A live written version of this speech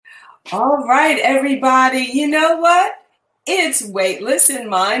All right, everybody. You know what? It's Weightless in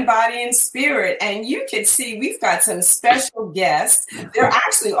Mind, Body, and Spirit. And you can see we've got some special guests. They're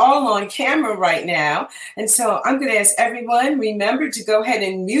actually all on camera right now. And so I'm going to ask everyone, remember to go ahead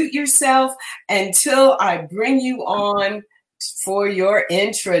and mute yourself until I bring you on for your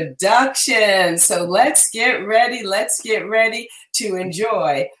introduction. So let's get ready. Let's get ready to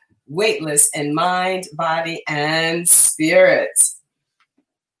enjoy Weightless in Mind, Body, and Spirit.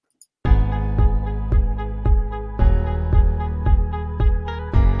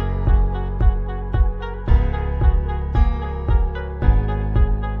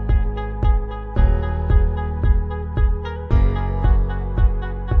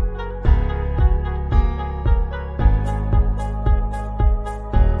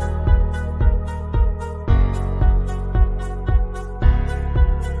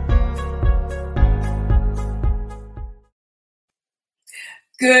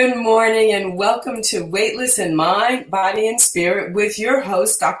 Good morning and welcome to Weightless in Mind, Body, and Spirit with your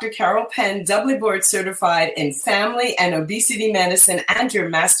host, Dr. Carol Penn, doubly board certified in family and obesity medicine and your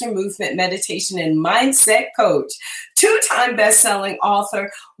master movement meditation and mindset coach, two-time best-selling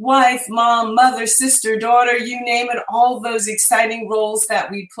author, wife, mom, mother, sister, daughter, you name it, all those exciting roles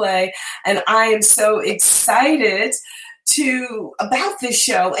that we play. And I am so excited about this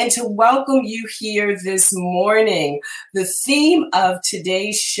show and to welcome you here this morning. The theme of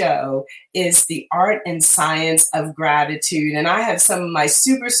today's show is the art and science of gratitude. And I have some of my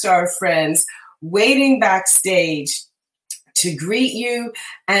superstar friends waiting backstage to greet you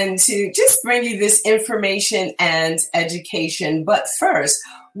and to just bring you this information and education. But first,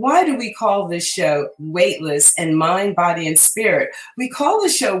 why do we call this show Weightless in Mind, Body, and Spirit? We call the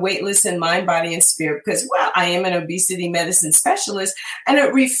show Weightless in Mind, Body, and Spirit because, well, I am an obesity medicine specialist, and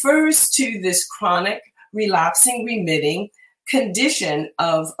it refers to this chronic, relapsing, remitting condition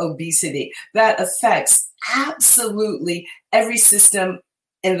of obesity that affects absolutely every system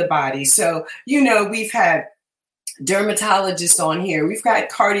in the body. So, we've had dermatologists on here. We've got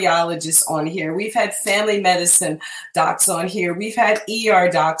cardiologists on here. We've had family medicine docs on here. We've had ER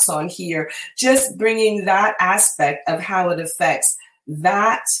docs on here, just bringing that aspect of how it affects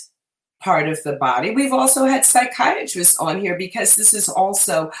that part of the body. We've also had psychiatrists on here because this is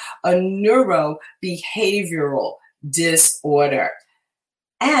also a neurobehavioral disorder.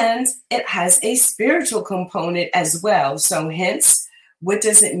 And it has a spiritual component as well. So hence, what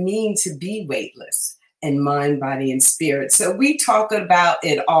does it mean to be weightless? And mind, body, and spirit. So we talk about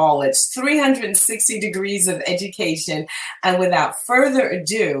it all. It's 360 degrees of education. And without further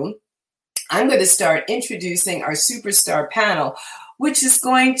ado, I'm going to start introducing our superstar panel, which is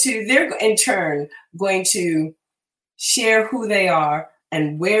they're in turn going to share who they are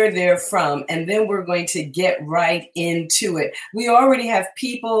and where they're from. And then we're going to get right into it. We already have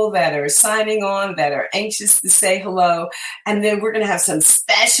people that are signing on that are anxious to say hello. And then we're going to have some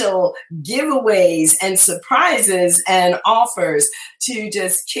special giveaways and surprises and offers to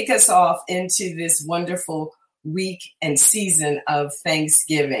just kick us off into this wonderful week and season of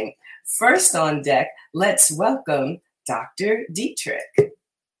Thanksgiving. First on deck, let's welcome Dr. Dietrich.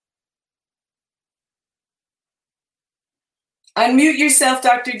 Unmute yourself,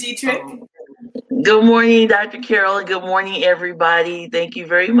 Dr. Dietrich. Good morning, Dr. Carol, and good morning, everybody. Thank you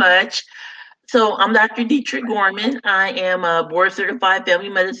very much. So I'm Dr. Dietrich Gorman. I am a board-certified family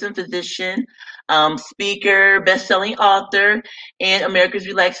medicine physician, speaker, best-selling author, and America's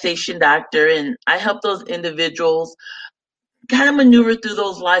Relaxation Doctor. And I help those individuals kind of maneuver through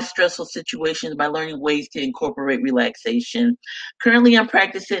those life stressful situations by learning ways to incorporate relaxation. Currently, I'm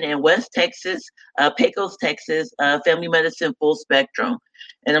practicing in West Texas, Pecos, Texas, family medicine full spectrum.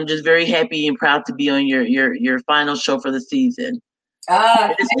 And I'm just very happy and proud to be on your final show for the season.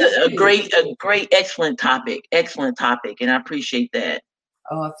 It's a great, excellent topic, and I appreciate that.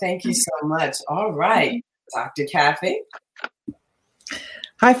 Oh, thank you so much. All right, Dr. Kathy.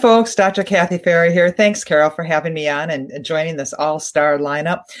 Hi, folks. Dr. Kathy Ferry here. Thanks, Carol, for having me on and joining this all-star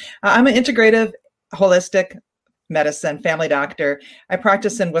lineup. I'm an integrative, holistic medicine family doctor. I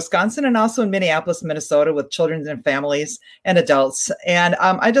practice in Wisconsin and also in Minneapolis, Minnesota with children and families and adults. And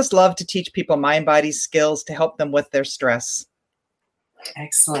I just love to teach people mind-body skills to help them with their stress.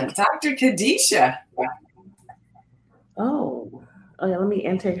 Excellent. Dr. Khadisha. Let me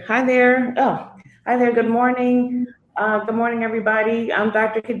enter. Hi there. Good morning. Good morning, everybody. I'm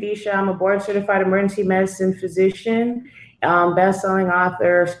Dr. Khadisha. I'm a board-certified emergency medicine physician, best-selling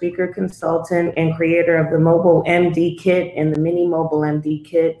author, speaker, consultant, and creator of the Mobile MD Kit and the Mini Mobile MD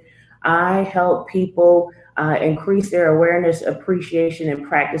Kit. I help people increase their awareness, appreciation, and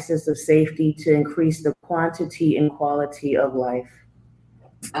practices of safety to increase the quantity and quality of life.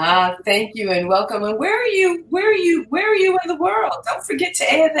 Thank you and welcome. And where are you in the world? Don't forget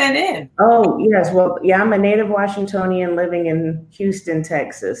to add that in. Oh, yes. Well, yeah, I'm a native Washingtonian living in Houston,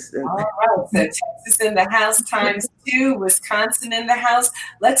 Texas. All right. So Texas in the house times 2, Wisconsin in the house.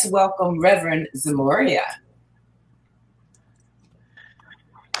 Let's welcome Reverend Zamoria.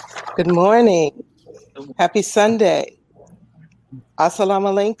 Good morning. Happy Sunday.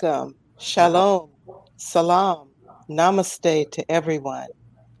 Assalamu alaikum. Shalom. Salam. Namaste to everyone.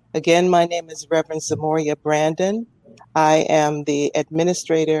 Again, my name is Reverend Zamoria Brandon. I am the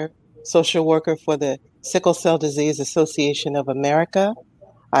administrator, social worker for the Sickle Cell Disease Association of America.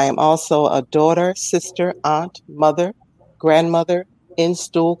 I am also a daughter, sister, aunt, mother, grandmother,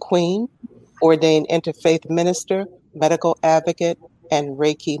 in-stool queen, ordained interfaith minister, medical advocate, and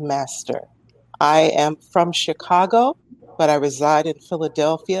Reiki master. I am from Chicago, but I reside in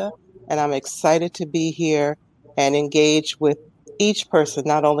Philadelphia, and I'm excited to be here and engage with each person,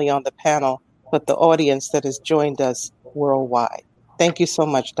 not only on the panel, but the audience that has joined us worldwide. Thank you so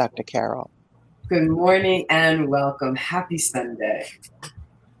much, Dr. Carol. Good morning and welcome. Happy Sunday.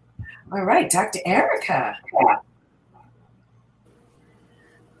 All right, Dr. Erica.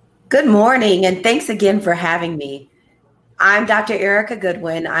 Good morning, and thanks again for having me. I'm Dr. Erica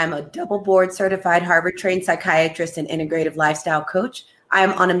Goodwin. I'm a double board certified Harvard-trained psychiatrist and integrative lifestyle coach. I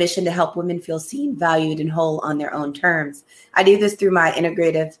am on a mission to help women feel seen, valued, and whole on their own terms. I do this through my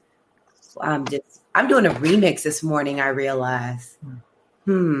integrative. I'm doing a remix this morning, I realize.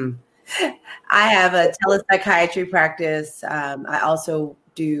 I have a telepsychiatry practice. I also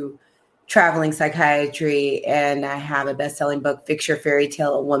do traveling psychiatry, and I have a best-selling book, Fix Your Fairy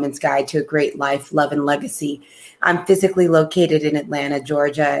Tale, A Woman's Guide to a Great Life, Love, and Legacy. I'm physically located in Atlanta,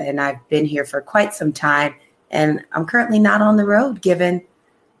 Georgia, and I've been here for quite some time. And I'm currently not on the road given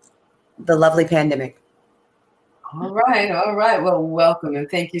the lovely pandemic. All right. Well, welcome and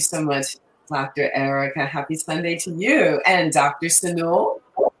thank you so much, Dr. Erica. Happy Sunday to you. And Dr. Sanul.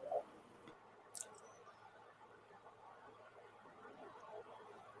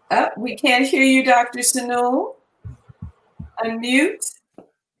 We can't hear you, Dr. Sanul. Unmute.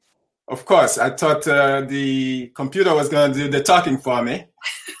 Of course, I thought the computer was going to do the talking for me.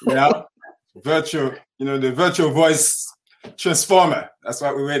 Yeah, the virtual voice transformer. That's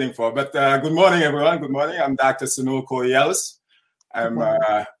what we're waiting for. But good morning, everyone. Good morning. I'm Dr. Sanul Corielis. I'm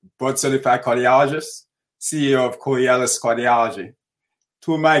a board-certified cardiologist, CEO of Corielis Cardiology.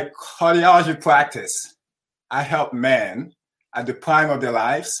 Through my cardiology practice, I help men at the prime of their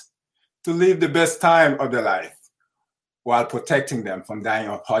lives to live the best time of their life while protecting them from dying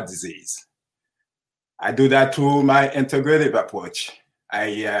of heart disease. I do that through my integrative approach.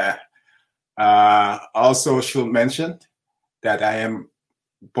 I also should mention that I am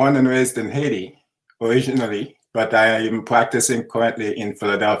born and raised in Haiti originally, but I am practicing currently in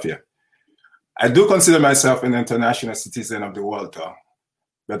Philadelphia. I do consider myself an international citizen of the world, though,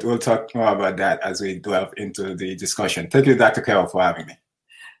 but we'll talk more about that as we delve into the discussion. Thank you, Dr. Carol, for having me.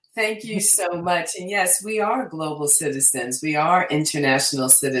 Thank you so much. And yes, we are global citizens. We are international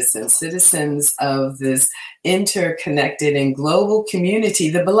citizens of this interconnected and global community,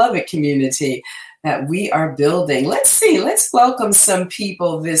 the beloved community that we are building. Let's welcome some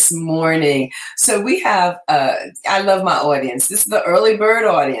people this morning. So we have, I love my audience. This is the early bird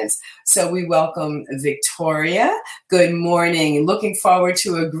audience. So we welcome Victoria. Good morning. Looking forward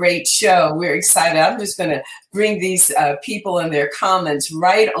to a great show. We're excited. I'm just going to bring these people and their comments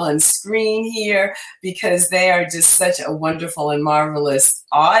right on screen here because they are just such a wonderful and marvelous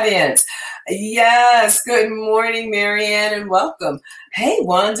audience. Yes. Good morning, Marianne, and welcome. Hey,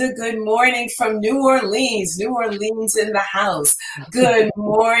 Wanda. Good morning from New Orleans. New Orleans in the house. Good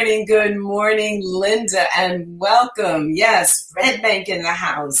morning. Good morning, Linda, and welcome. Yes. Red Bank in the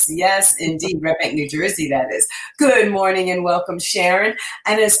house. Yes, indeed. Red Bank, New Jersey, that is. Good morning and welcome, Sharon.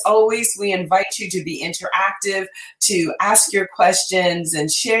 And as always, we invite you to be interactive, to ask your questions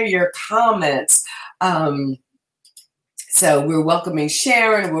and share your comments. So we're welcoming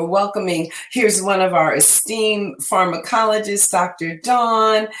Sharon. We're welcoming, here's one of our esteemed pharmacologists, Dr.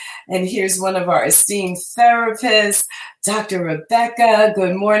 Dawn. And here's one of our esteemed therapists, Dr. Rebecca.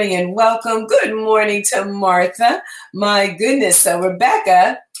 Good morning and welcome. Good morning to Martha. My goodness. So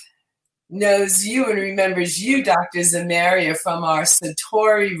Rebecca knows you and remembers you, Dr. Zamaria, from our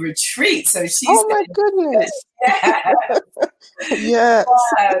Satori retreat. So she's— Oh my goodness. Yes.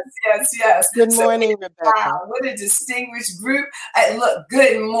 Yes. Good morning, Rebecca. Wow, what a distinguished group. Look,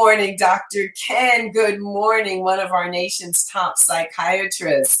 good morning, Dr. Ken. Good morning, one of our nation's top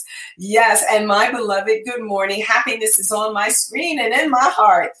psychiatrists. Yes, and my beloved, good morning. Happiness is on my screen and in my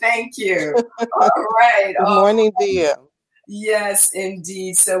heart. Thank you. All right. Good morning, dear. Yes,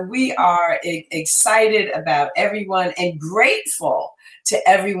 indeed. So we are excited about everyone and grateful to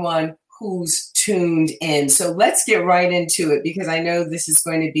everyone who's tuned in. So let's get right into it, because I know this is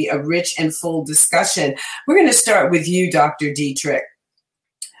going to be a rich and full discussion. We're going to start with you, Dr. Dietrich.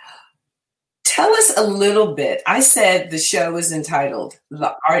 Tell us a little bit. I said the show is entitled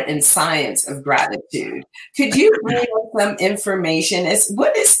The Art and Science of Gratitude. Could you bring us some information?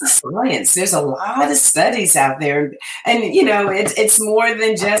 What is the science? There's a lot of studies out there. And, it's more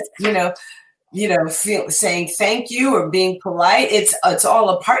than just, saying thank you or being polite. It's all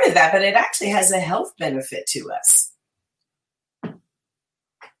a part of that, but it actually has a health benefit to us.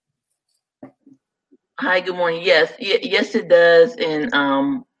 Hi, good morning. Yes, it does.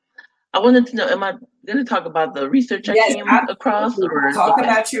 And I wanted to know, am I going to talk about the research I came across? Or talk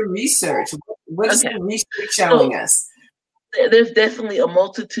about your research. What is the research showing us? There's definitely a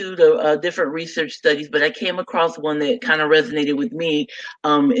multitude of different research studies, but I came across one that kind of resonated with me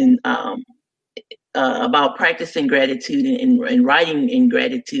about practicing gratitude and writing in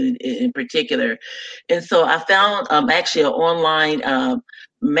gratitude in particular. And so I found actually an online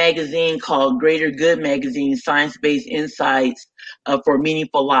magazine called Greater Good Magazine, Science-Based Insights for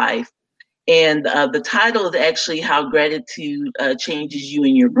Meaningful Life. And the title is actually How Gratitude Changes You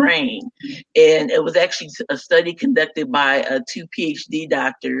and Your Brain. And it was actually a study conducted by two PhD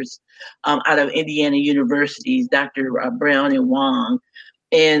doctors out of Indiana universities, Dr. Brown and Wong.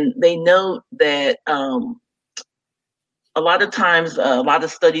 And they note that a lot of times, a lot of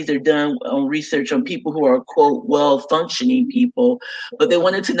studies are done on research on people who are, quote, well-functioning people, but they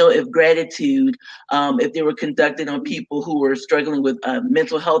wanted to know if gratitude, if they were conducted on people who were struggling with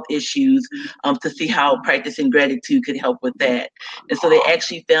mental health issues, to see how practicing gratitude could help with that. And so they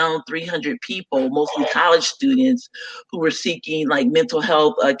actually found 300 people, mostly college students, who were seeking like mental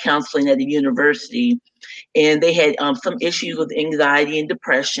health counseling at a university. And they had some issues with anxiety and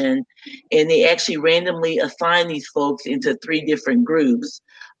depression. And they actually randomly assigned these folks into 3 different groups.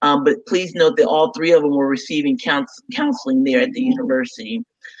 But please note that all 3 of them were receiving counseling there at the university.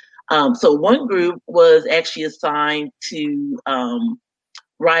 So one group was actually assigned to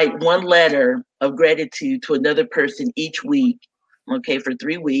write 1 letter of gratitude to another person each week, okay, for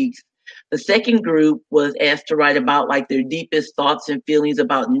 3 weeks. The second group was asked to write about like their deepest thoughts and feelings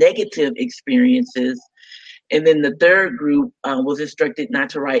about negative experiences. And then the third group was instructed not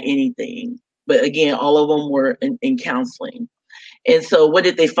to write anything. But again, all of them were in counseling. And so what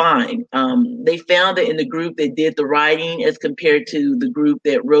did they find? They found that in the group that did the writing as compared to the group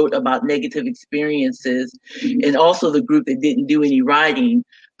that wrote about negative experiences, and also the group that didn't do any writing,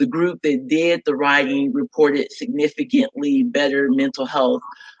 the group that did the writing reported significantly better mental health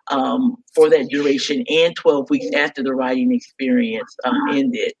for that duration and 12 weeks after the writing experience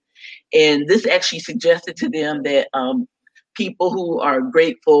ended. And this actually suggested to them that people who are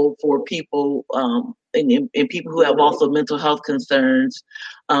grateful for people and people who have also mental health concerns,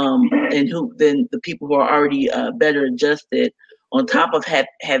 and who then the people who are already better adjusted, on top of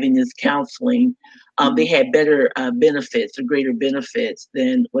having this counseling, they had better benefits or greater benefits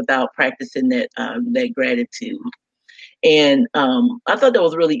than without practicing that gratitude. And I thought that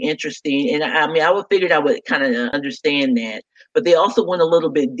was really interesting. And I would figured I would kind of understand that. But they also went a little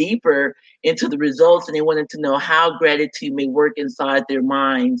bit deeper into the results, and they wanted to know how gratitude may work inside their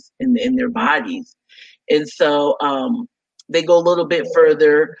minds and in their bodies. And so they go a little bit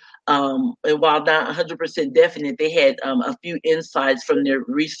further. And while not 100% definite, they had a few insights from their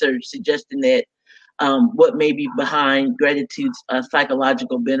research suggesting that what may be behind gratitude's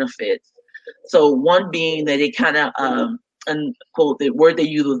psychological benefits. So one being that it kind of, unquote, the word they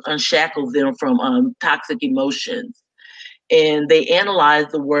use was unshackles them from toxic emotions. And they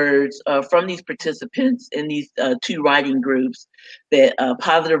analyzed the words from these participants in these 2 writing groups. That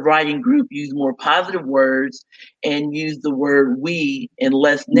positive writing group used more positive words and used the word we and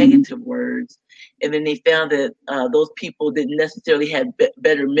less negative words. And then they found that those people didn't necessarily have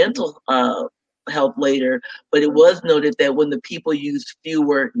better mental health later, but it was noted that when the people used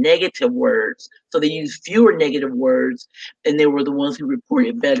fewer negative words, so they used fewer negative words, and they were the ones who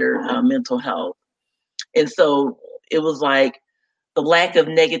reported better mental health. And so it was like the lack of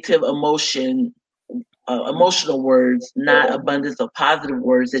negative emotional words, not abundance of positive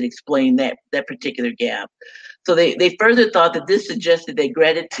words, that explain that particular gap. So they further thought that this suggested that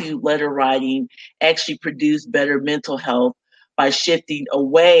gratitude letter writing actually produced better mental health by shifting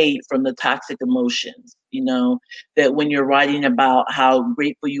away from the toxic emotions. That when you're writing about how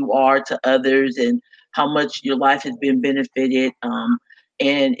grateful you are to others and how much your life has been benefited,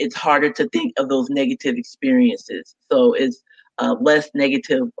 and it's harder to think of those negative experiences. So it's less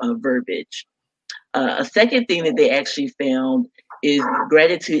negative verbiage. A second thing that they actually found is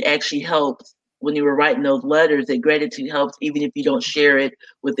gratitude actually helps when you were writing those letters, that gratitude helps even if you don't share it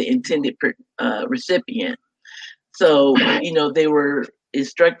with the intended recipient. So, they were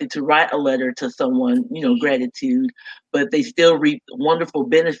instructed to write a letter to someone, gratitude, but they still reap wonderful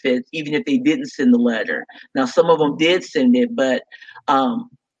benefits even if they didn't send the letter. Now, some of them did send it, but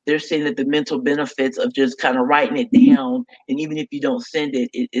they're saying that the mental benefits of just kind of writing it down, and even if you don't send it,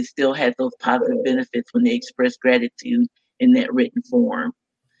 it still has those positive benefits when they express gratitude in that written form.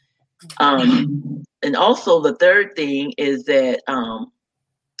 And also the third thing is that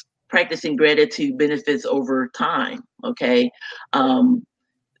practicing gratitude benefits over time. Okay.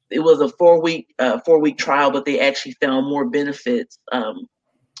 It was a 4-week trial, but they actually found more benefits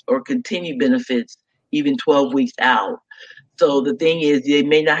or continued benefits even 12 weeks out. So the thing is, they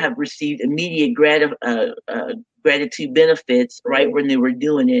may not have received immediate gratitude benefits right when they were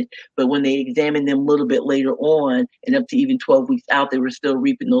doing it, but when they examined them a little bit later on and up to even 12 weeks out, they were still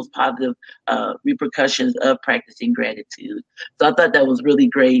reaping those positive repercussions of practicing gratitude. So I thought that was really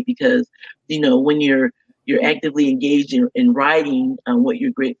great because, when you're actively engaged in writing what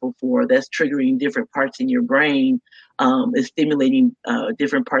you're grateful for, that's triggering different parts in your brain, is stimulating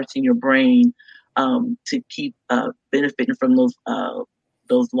different parts in your brain to keep benefiting from those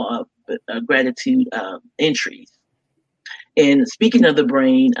gratitude entries. And speaking of the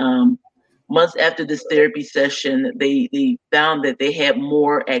brain, months after this therapy session, they found that they had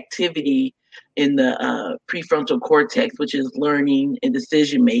more activity in the prefrontal cortex, which is learning and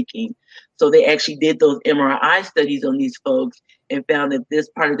decision making. So they actually did those MRI studies on these folks and found that this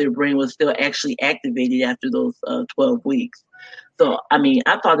part of their brain was still actually activated after those 12 weeks. So, I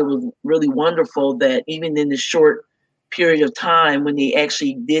thought it was really wonderful that even in this short period of time, when they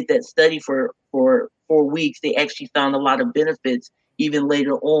actually did that study for 4 weeks, they actually found a lot of benefits even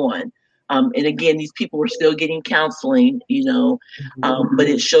later on. And again, these people were still getting counseling, but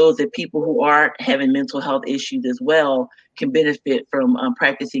it shows that people who are having mental health issues as well can benefit from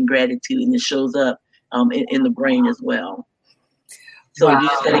practicing gratitude, and it shows up in the brain as well. So You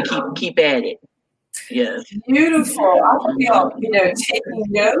just got to keep at it. Yes. Beautiful. I hope y'all, taking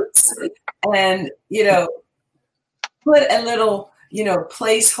notes and, put a little,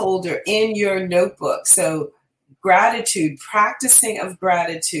 placeholder in your notebook. So gratitude, practicing of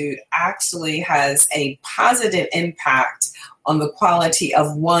gratitude actually has a positive impact on the quality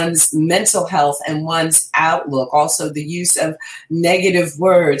of one's mental health and one's outlook. Also the use of negative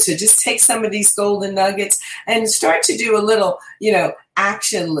words. So just take some of these golden nuggets and start to do a little,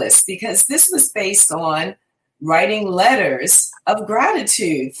 action list, because this was based on writing letters of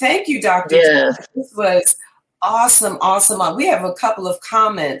gratitude. Thank you, Dr. Yes. This was awesome. We have a couple of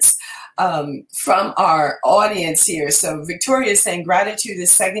comments from our audience here. So Victoria is saying gratitude is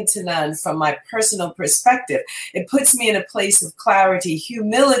second to none from my personal perspective. It puts me in a place of clarity,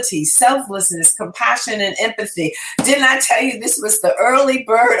 humility, selflessness, compassion, and empathy. Didn't I tell you this was the early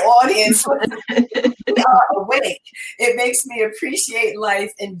bird audience? We are awake. It makes me appreciate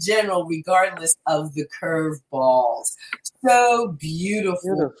life in general, regardless of the curveballs. So beautiful.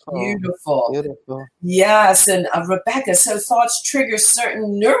 Yes. And Rebecca, so thoughts trigger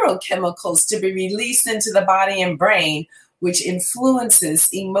certain neurochemicals to be released into the body and brain, which influences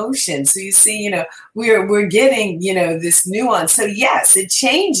emotion. So you see, we're getting, this nuance. So yes, it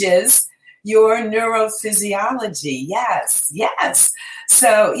changes your neurophysiology. Yes.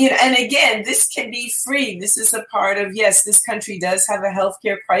 So, and again, this can be free. This is a part of, yes, this country does have a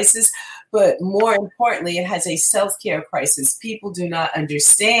healthcare crisis, but more importantly, it has a self-care crisis. People do not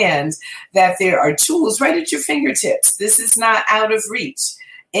understand that there are tools right at your fingertips. This is not out of reach.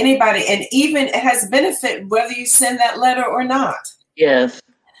 Anybody, and even it has benefit whether you send that letter or not. Yes.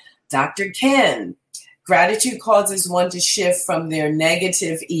 Dr. Ken, gratitude causes one to shift from their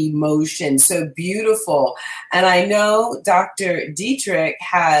negative emotion. So beautiful. And I know Dr. Dietrich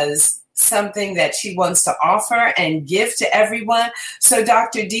has something that she wants to offer and give to everyone. So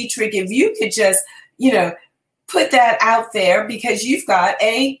Dr. Dietrich, if you could just, put that out there, because you've got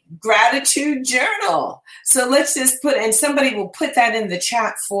a gratitude journal. So let's just and somebody will put that in the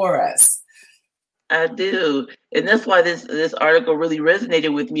chat for us. I do. And that's why this article really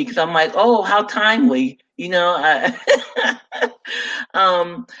resonated with me, because I'm like, oh, how timely,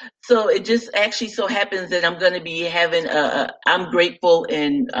 so it just actually so happens that I'm going to be having I'm Grateful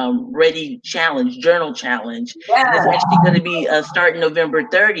and Ready journal challenge. Yeah. And it's actually going to be starting November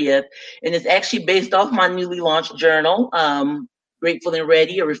 30th. And it's actually based off my newly launched journal. Grateful and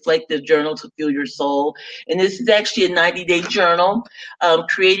Ready, a reflective journal to fuel your soul. And this is actually a 90-day journal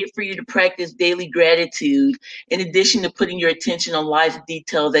created for you to practice daily gratitude, in addition to putting your attention on life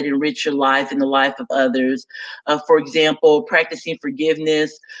details that enrich your life and the life of others. For example, practicing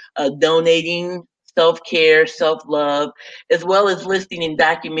forgiveness, donating, self-care, self-love, as well as listing and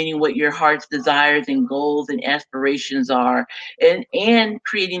documenting what your heart's desires and goals and aspirations are, and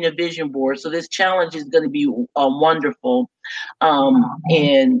creating a vision board. So this challenge is going to be wonderful.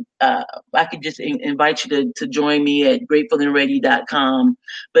 And I could just invite you to join me at gratefullandready.com.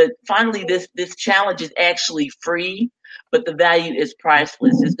 But finally, this challenge is actually free, but the value is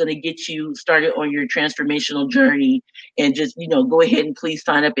priceless. It's going to get you started on your transformational journey. And just, go ahead and please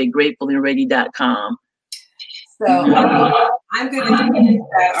sign up at gratefullandready.com. So I'm going to do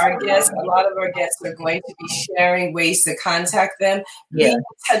that. A lot of our guests are going to be sharing ways to contact them. Being in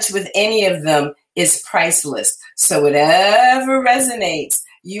touch with any of them is priceless. So whatever resonates,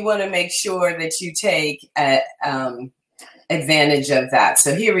 you want to make sure that you take advantage of that.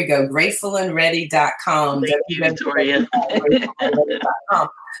 So here we go, gratefullandready.com. Thank you, Victoria.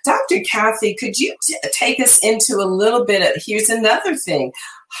 Dr. Kathy, could you take us into a little bit of, here's another thing,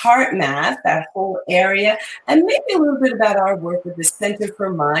 HeartMath, that whole area, and maybe a little bit about our work with the Center for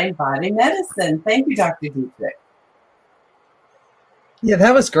Mind-Body Medicine. Thank you, Dr. Dietrich. Yeah,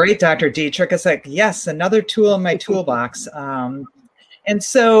 that was great, Dr. Dietrich. It's like, yes, another tool in my toolbox. And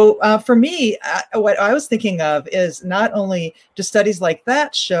so for me, what I was thinking of is not only do studies like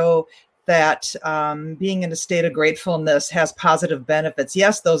that show that being in a state of gratefulness has positive benefits.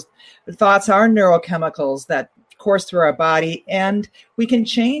 Yes, those thoughts are neurochemicals that course through our body, and we can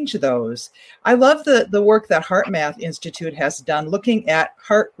change those. I love the work that HeartMath Institute has done looking at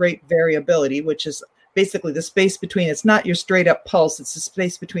heart rate variability, which is basically the space between, it's not your straight up pulse, it's the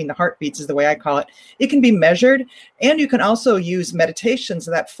space between the heartbeats is the way I call it. It can be measured, and you can also use meditations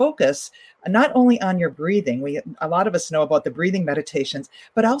that focus not only on your breathing. A lot of us know about the breathing meditations,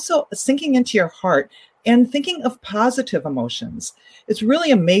 but also sinking into your heart and thinking of positive emotions. It's really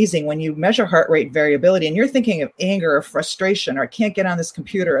amazing when you measure heart rate variability and you're thinking of anger or frustration, or I can't get on this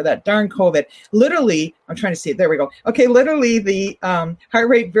computer, or that darn COVID. Literally, I'm trying to see it. There we go. Okay, literally the heart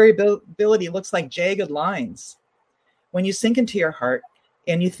rate variability looks like jagged lines. When you sink into your heart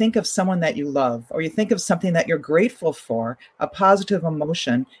and you think of someone that you love, or you think of something that you're grateful for, a positive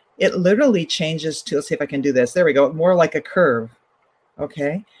emotion, it literally changes to, let's see if I can do this. There we go. More like a curve.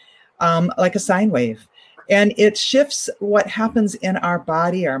 Okay. Like a sine wave. And it shifts what happens in our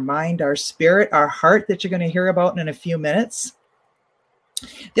body, our mind, our spirit, our heart, that you're going to hear about in a few minutes.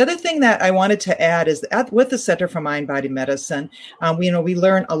 The other thing that I wanted to add is that with the Center for Mind-Body Medicine, we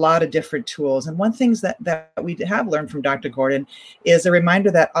learn a lot of different tools. And one thing that we have learned from Dr. Gordon is a reminder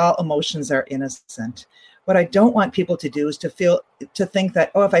that all emotions are innocent. What I don't want people to do is to think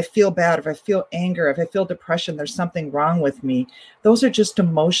that, oh, if I feel bad, if I feel anger, if I feel depression, there's something wrong with me. Those are just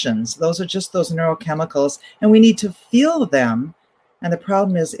emotions. Those are just those neurochemicals, and we need to feel them. And the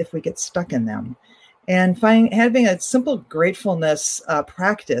problem is if we get stuck in them. And having a simple gratefulness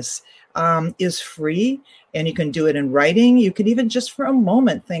practice is free, and you can do it in writing. You can even just for a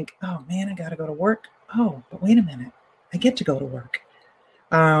moment think, oh man, I got to go to work. Oh, but wait a minute, I get to go to work.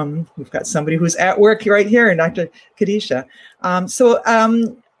 We've got somebody who's at work right here, and Dr. Khadisha.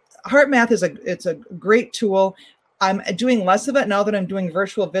 HeartMath it's a great tool. I'm doing less of it now that I'm doing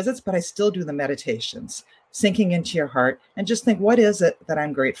virtual visits, but I still do the meditations, sinking into your heart, and just think, what is it that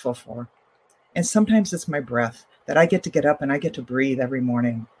I'm grateful for? And sometimes it's my breath, that I get up and I get to breathe every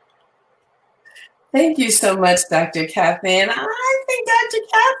morning. Thank you so much, Dr. Kathy. And I think, Dr.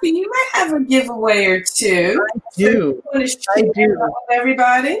 Kathy, you might have a giveaway or two. I do. So I do. With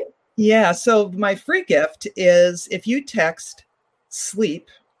everybody? Yeah. So my free gift is if you text SLEEP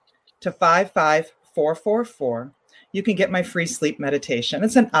to 55444, you can get my free sleep meditation.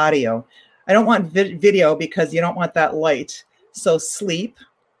 It's an audio. I don't want video because you don't want that light. So SLEEP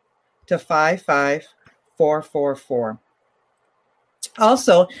to 55444.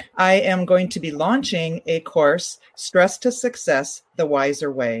 Also, I am going to be launching a course, Stress to Success, The Wiser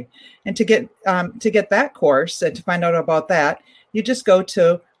Way. And to get that course and to find out about that, you just go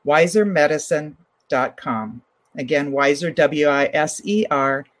to wisermedicine.com. Again, wiser,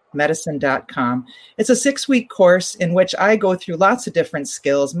 WISER, medicine.com. It's a 6-week course in which I go through lots of different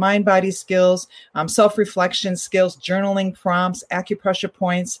skills, mind-body skills, self-reflection skills, journaling prompts, acupressure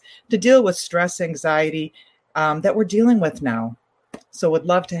points to deal with stress, anxiety that we're dealing with now. So would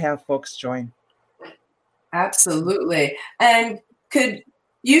love to have folks join. Absolutely. And could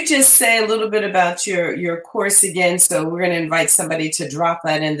you just say a little bit about your course again? So we're going to invite somebody to drop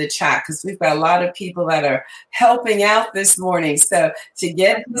that in the chat because we've got a lot of people that are helping out this morning. So to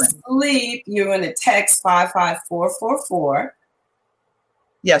get to sleep, you're going to text 55444.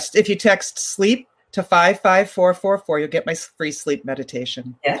 Yes, if you text sleep to 55444, you'll get my free sleep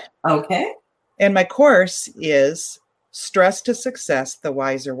meditation. Yeah. Okay. And my course is Stress to Success, The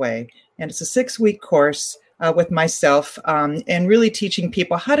Wiser Way. And it's a 6-week course with myself and really teaching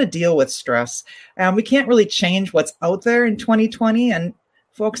people how to deal with stress. We can't really change what's out there in 2020. And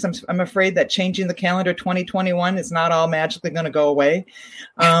folks, I'm afraid that changing the calendar 2021 is not all magically going to go away.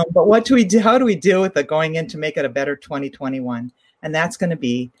 But what do we do? How do we deal with it going in to make it a better 2021? And that's going to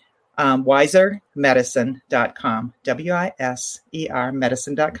be wisermedicine.com, WISER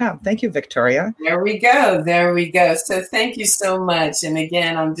medicine.com. Thank you, Victoria. There we go. There we go. So thank you so much. And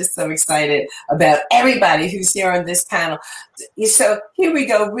again, I'm just so excited about everybody who's here on this panel. So here we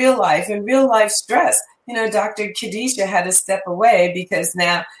go. Real life and real life stress. You know, Dr. Khadisha had to step away because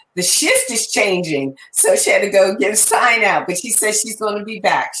now the shift is changing. So she had to go give sign out, but she says she's going to be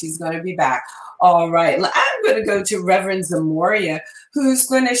back. She's going to be back. All right. I'm going to go to Reverend Zamoria, who's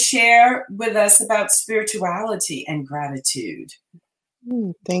going to share with us about spirituality and gratitude.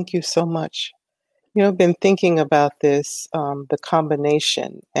 Thank you so much. You know, I've been thinking about this, the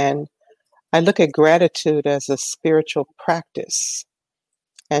combination, and I look at gratitude as a spiritual practice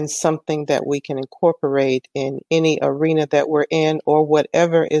and something that we can incorporate in any arena that we're in or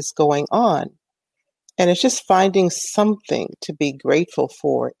whatever is going on. And it's just finding something to be grateful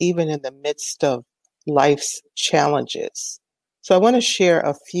for, even in the midst of life's challenges. So I want to share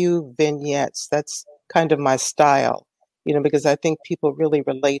a few vignettes. That's kind of my style, you know, because I think people really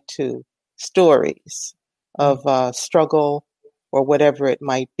relate to stories of struggle or whatever it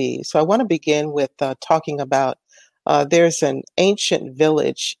might be. So I want to begin with talking about there's an ancient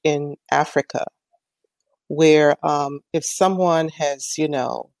village in Africa where if someone has, you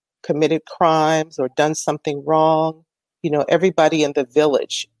know, committed crimes or done something wrong, you know, everybody in the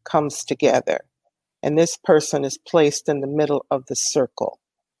village comes together. And this person is placed in the middle of the circle.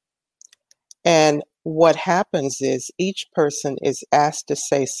 And what happens is each person is asked to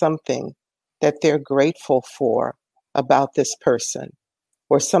say something that they're grateful for about this person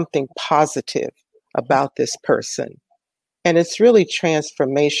or something positive about this person. And it's really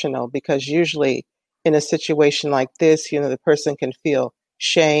transformational because usually in a situation like this, you know, the person can feel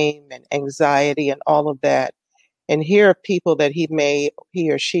shame and anxiety and all of that. And here are people that he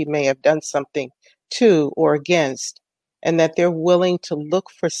or she may have done something to or against, and that they're willing to look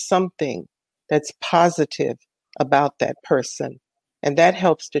for something that's positive about that person. And that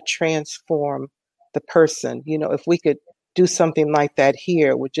helps to transform the person. You know, if we could do something like that here,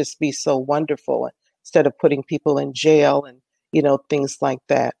 it would just be so wonderful instead of putting people in jail and, you know, things like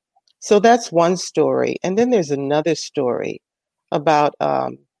that. So that's one story. And then there's another story about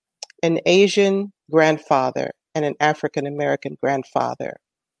an Asian grandfather and an African-American grandfather.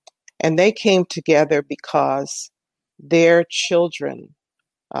 And they came together because their children,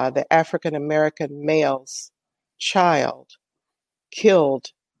 the African-American male's child, killed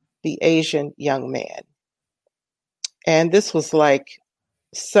the Asian young man. And this was like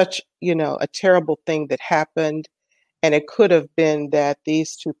such, you know, a terrible thing that happened. And it could have been that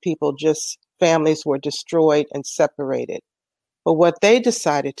these two people families were destroyed and separated. But what they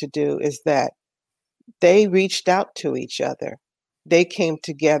decided to do is that they reached out to each other. They came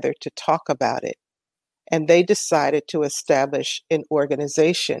together to talk about it. And they decided to establish an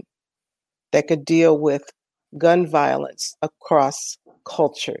organization that could deal with gun violence across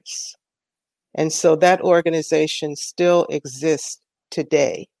cultures. And so that organization still exists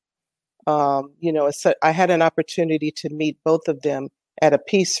today. You know, I had an opportunity to meet both of them at a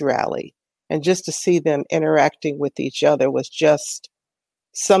peace rally. And just to see them interacting with each other was just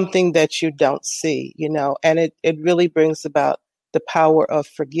something that you don't see, you know, and it really brings about the power of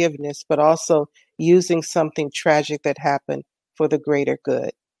forgiveness, but also using something tragic that happened for the greater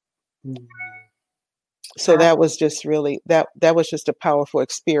good. So that was just really, that was just a powerful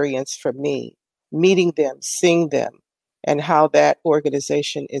experience for me, meeting them, seeing them, and how that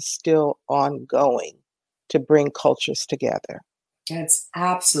organization is still ongoing to bring cultures together. That's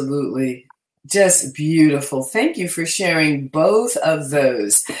absolutely just beautiful. Thank you for sharing both of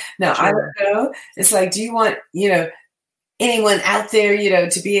those. Now, sure. I don't know, it's like, do you want, you know, anyone out there, you know,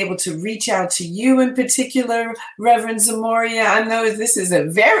 to be able to reach out to you in particular, Reverend Zamoria? I know this is a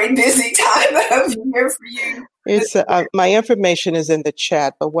very busy time of year for you. It's my information is in the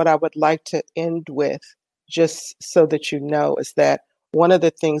chat, but what I would like to end with, just so that you know, is that one of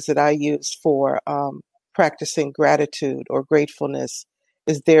the things that I use for practicing gratitude or gratefulness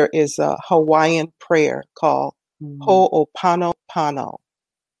is there is a Hawaiian prayer called Ho'oponopono.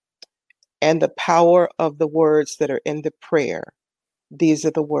 And the power of the words that are in the prayer, these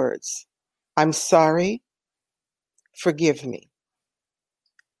are the words. I'm sorry. Forgive me.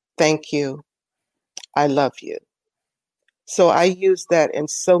 Thank you. I love you. So I use that in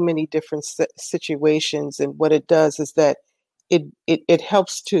so many different situations. And what it does is that it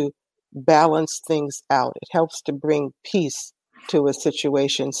helps to balance things out. It helps to bring peace to a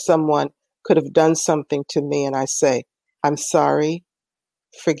situation. Someone could have done something to me and I say, I'm sorry.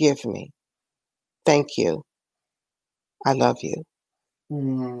 Forgive me. Thank you. I love you.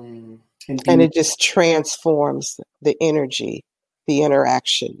 And it just transforms the energy, the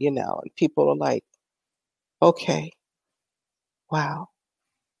interaction, and people are like, okay, wow,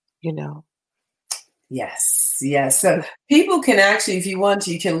 Yes. So people can actually, if you want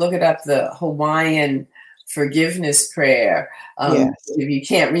to, you can look it up, the Hawaiian forgiveness prayer. Yes. If you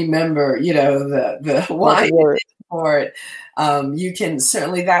can't remember, the Hawaiian word for it, you can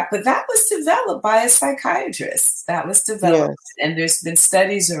certainly but that was developed by a psychiatrist. That was developed, yes. And there's been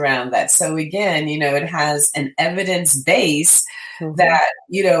studies around that. So again, it has an evidence base that,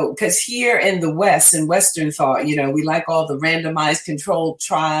 because here in the West, in Western thought, we like all the randomized controlled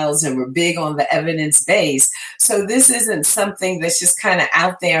trials and we're big on the evidence base. So this isn't something that's just kind of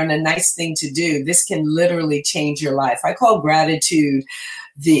out there and a nice thing to do. This can literally change your life. I call gratitude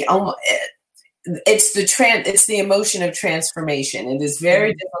it's the emotion of transformation. It is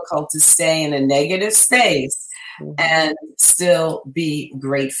very difficult to stay in a negative space and still be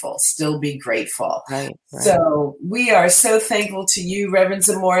grateful. Right. So we are so thankful to you, Reverend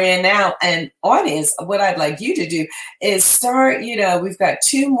Zamoria. Now, and audience, what I'd like you to do is start, we've got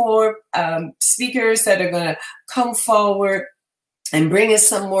 2 more speakers that are going to come forward and bring us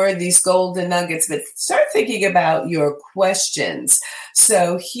some more of these golden nuggets, but start thinking about your questions.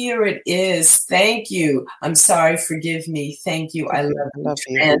 So here it is. Thank you. I'm sorry. Forgive me. Thank you. I love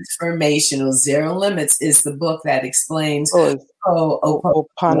you. Transformational. Zero Limits is the book that explains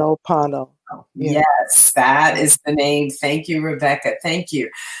Ho'oponopono. Yes, that is the name. Thank you, Rebecca. Thank you.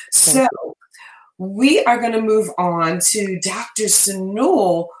 So we are going to move on to Dr.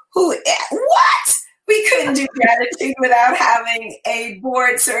 Sunul, who, what? We couldn't do gratitude without having a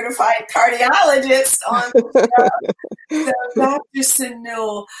board-certified cardiologist on the show. So, Dr.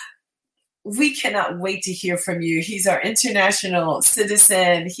 Sunul, we cannot wait to hear from you. He's our international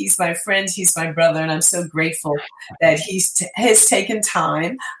citizen. He's my friend. He's my brother. And I'm so grateful that he has taken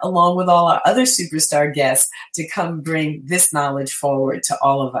time, along with all our other superstar guests, to come bring this knowledge forward to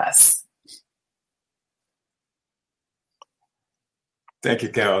all of us. Thank you,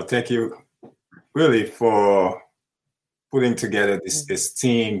 Carol. Thank you really for putting together this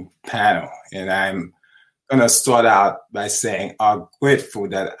team panel. And I'm going to start out by saying how grateful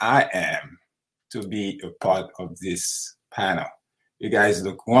that I am to be a part of this panel. You guys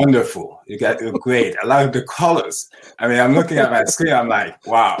look wonderful. You guys look great. I love the colors. I mean, I'm looking at my screen. I'm like,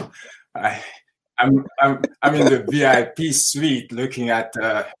 wow. I'm in the VIP suite looking at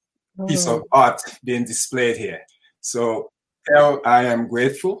a piece of art being displayed here. So, Carol, I am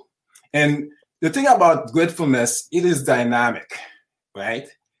grateful. And the thing about gratefulness, it is dynamic, right?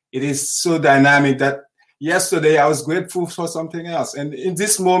 It is so dynamic that yesterday I was grateful for something else. And in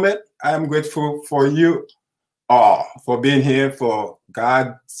this moment, I am grateful for you all, for being here, for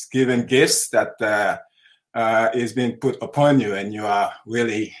God's given gifts that is being put upon you and you are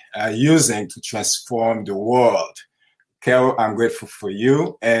really using to transform the world. Carol, I'm grateful for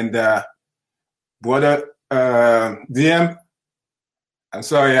you. And Brother DM, I'm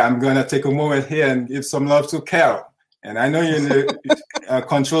sorry, I'm going to take a moment here and give some love to Carol. And I know you're in the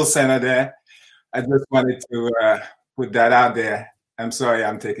control center there. I just wanted to put that out there. I'm sorry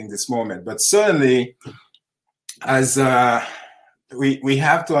I'm taking this moment. But certainly, as we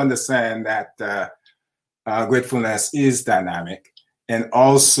have to understand that gratefulness is dynamic. And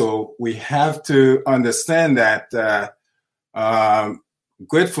also, we have to understand that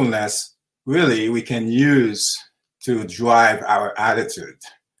gratefulness, really, we can use to drive our attitude.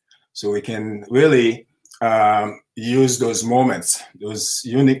 So we can really use those moments, those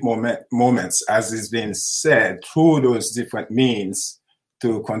unique moments, as is being said, through those different means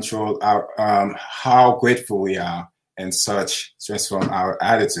to control our how grateful we are and such transform our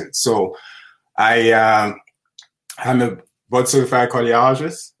attitude. So I'm a board-certified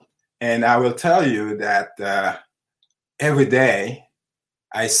cardiologist, and I will tell you that every day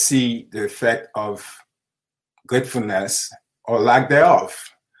I see the effect of gratefulness or lack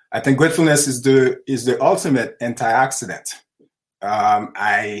thereof. I think gratefulness is the ultimate antioxidant.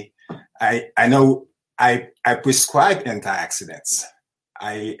 I know I prescribe antioxidants.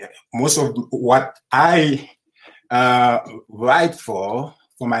 most of what I write for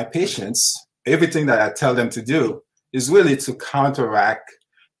my patients, everything that I tell them to do is really to counteract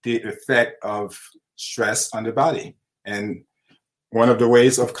the effect of stress on the body. And one of the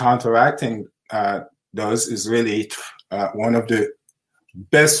ways of counteracting those is really one of the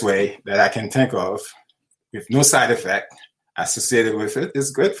best way that I can think of with no side effect associated with it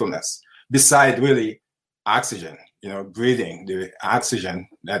is gratefulness. Beside really oxygen, breathing, the oxygen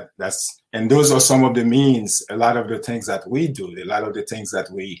and those are some of the means, a lot of the things that we do, a lot of the things that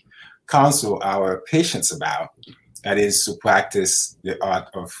we counsel our patients about, that is to practice the art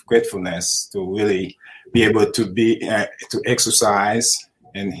of gratefulness, to really be able to to exercise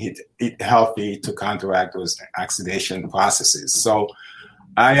and eat healthy to counteract those oxidation processes. So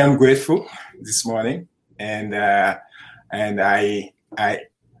I am grateful this morning, and I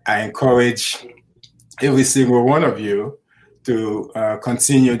encourage every single one of you to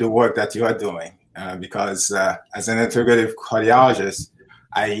continue the work that you are doing, because as an integrative cardiologist,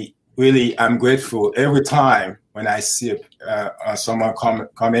 I'm grateful every time when I see someone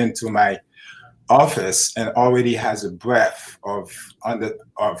come into my office and already has a breadth of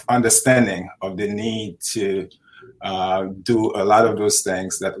understanding of the need to do a lot of those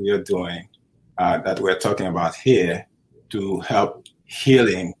things that we are doing, that we're talking about here, to help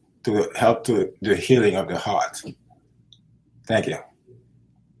to the healing of the heart. Thank you.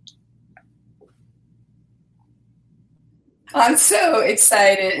 I'm so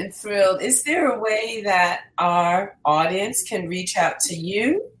excited and thrilled. Is there a way that our audience can reach out to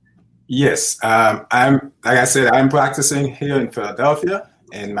you? Yes, I'm practicing here in Philadelphia,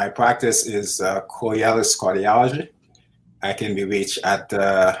 and my practice is Coriolis Cardiology. I can be reached at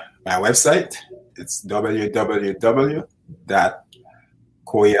my website. It's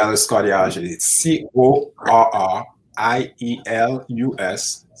www.corioliscardiology. It's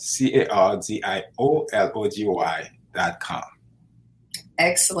CORIELUSCARDIOLOGY.com.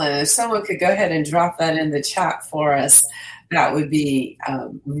 Excellent. If someone could go ahead and drop that in the chat for us, that would be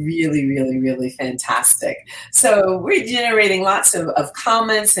really, really, really fantastic. So we're generating lots of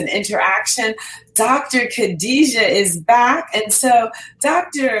comments and interaction. Dr. Khadijah is back. And so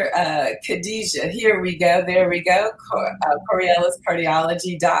Dr. Khadijah, here we go. There we go.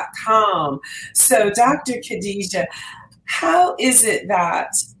 CoriolisCardiology.com. So Dr. Khadijah, how is it that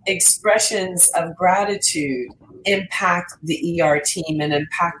expressions of gratitude impact the ER team and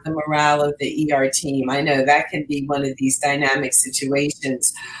impact the morale of the ER team? I know that can be one of these dynamic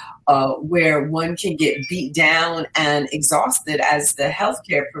situations where one can get beat down and exhausted as the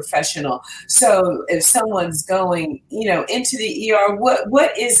healthcare professional. So if someone's going, into the ER,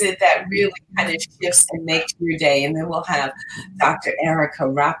 what is it that really kind of shifts and makes your day? And then we'll have Dr. Erica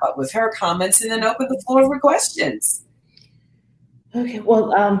wrap up with her comments and then open the floor for questions. Okay,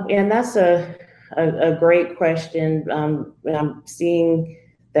 well, and that's a great question. I'm seeing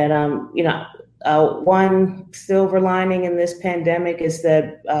that, one silver lining in this pandemic is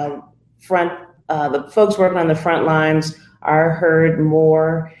that the folks working on the front lines are heard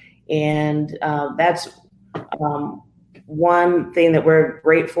more. And that's one thing that we're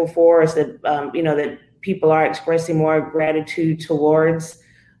grateful for, is that, that people are expressing more gratitude towards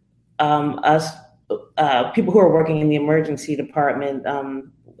us, people who are working in the emergency department.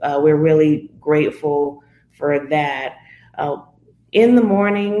 We're really grateful for that. In the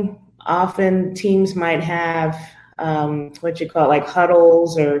morning, often teams might have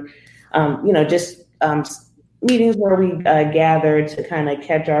huddles or, just meetings where we gather to kind of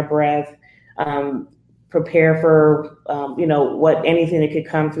catch our breath, prepare for, anything that could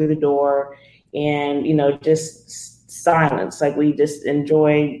come through the door, and, just silence. Like, we just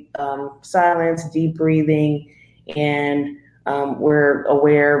enjoy silence, deep breathing, and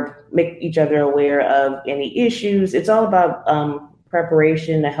we're make each other aware of any issues. It's all about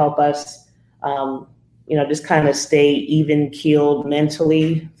preparation to help us, just kind of stay even keeled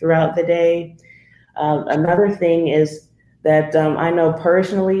mentally throughout the day. Another thing is that I know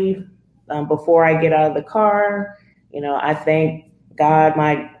personally, before I get out of the car, I thank God,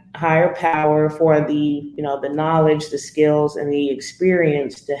 my higher power, for the knowledge, the skills, and the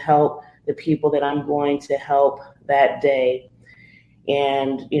experience to help the people that I'm going to help that day.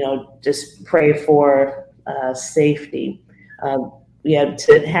 And, just pray for safety.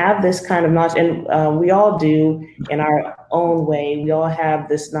 To have this kind of knowledge, and we all do in our own way. We all have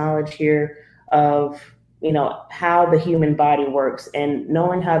this knowledge here of, how the human body works. And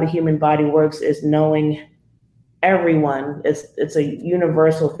knowing how the human body works is knowing everyone. It's a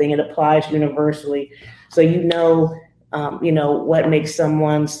universal thing. It applies universally. So what makes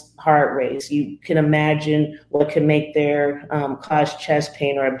someone's heart race. You can imagine what can make their cause chest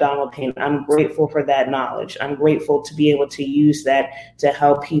pain or abdominal pain. I'm grateful for that knowledge. I'm grateful to be able to use that to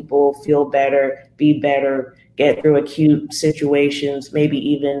help people feel better, be better, get through acute situations, maybe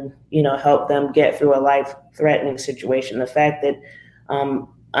even, help them get through a life-threatening situation. The fact that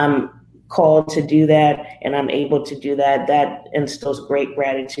I'm called to do that and I'm able to do that, that instills great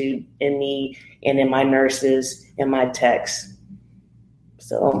gratitude in me and in my nurses and my techs.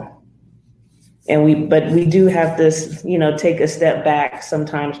 So, but we do have this, take a step back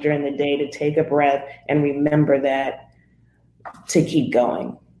sometimes during the day to take a breath and remember that to keep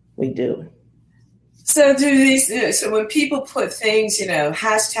going. We do. So so when people put things,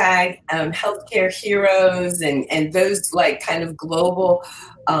 hashtag healthcare heroes and those like kind of global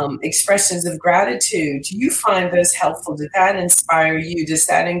expressions of gratitude, do you find those helpful? Did that inspire you? Does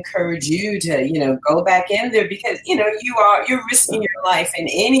that encourage you to, go back in there? Because, you're risking your life, and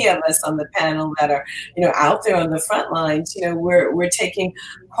any of us on the panel that are, out there on the front lines, we're taking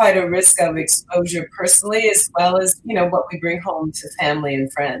quite a risk of exposure personally, as well as, what we bring home to family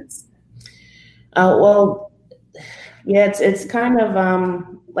and friends. It's kind of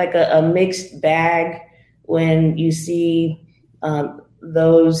like a mixed bag when you see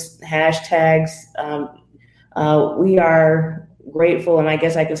those hashtags. We are grateful, and I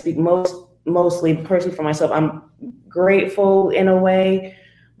guess I can speak mostly personally for myself. I'm grateful in a way,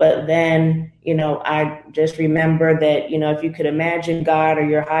 but then, I just remember that, if you could imagine God or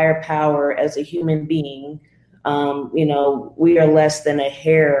your higher power as a human being, we are less than a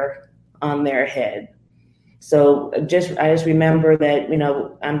hair on their head. So I just remember that,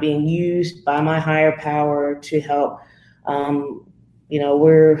 I'm being used by my higher power to help.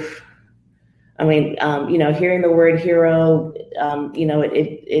 Hearing the word hero,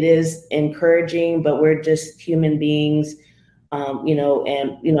 it is encouraging, but we're just human beings,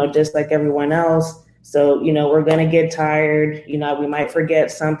 just like everyone else. So, we're going to get tired, we might forget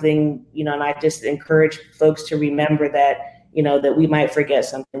something, and I just encourage folks to remember that, that we might forget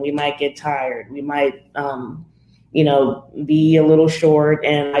something, we might get tired, we might, be a little short.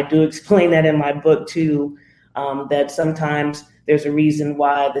 And I do explain that in my book too, that sometimes there's a reason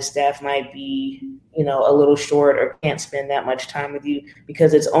why the staff might be, a little short or can't spend that much time with you,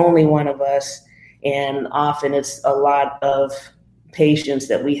 because it's only one of us. And often it's a lot of patients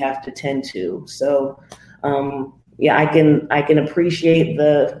that we have to tend to. So, I can appreciate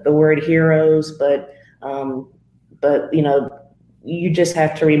the word heroes, but you just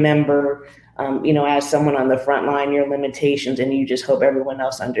have to remember, as someone on the front line, your limitations, and you just hope everyone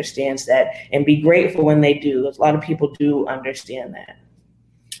else understands that and be grateful when they do. A lot of people do understand that.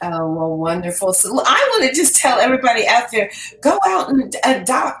 Oh, well, wonderful. So I want to just tell everybody out there, go out and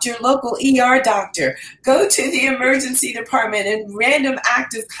adopt your local ER doctor. Go to the emergency department and random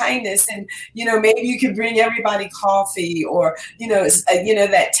act of kindness. And, maybe you could bring everybody coffee or,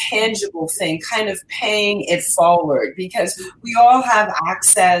 that tangible thing, kind of paying it forward, because we all have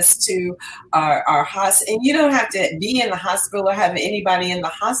access to our hospital. And you don't have to be in the hospital or have anybody in the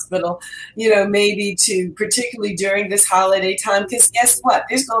hospital, maybe to particularly during this holiday time, because guess what?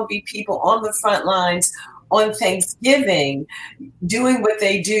 There's going to be people on the front lines on Thanksgiving doing what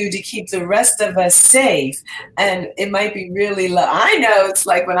they do to keep the rest of us safe. And it might be really I know it's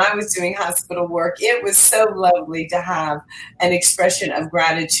like when I was doing hospital work, it was so lovely to have an expression of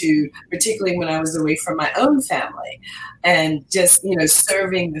gratitude, particularly when I was away from my own family and just,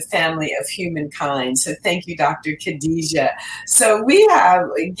 serving the family of humankind. So thank you, Dr. Khadijah. So we have,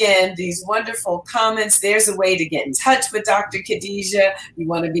 again, these wonderful comments. There's a way to get in touch with Dr. Khadijah. You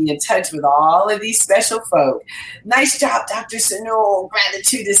want to be in touch with all of these special folk. Nice job, Dr. Sunul.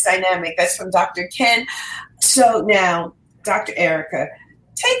 Gratitude is dynamic. That's from Dr. Ken. So now, Dr. Erica,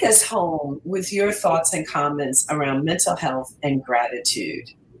 take us home with your thoughts and comments around mental health and gratitude.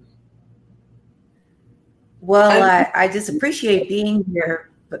 Well, I just appreciate being here,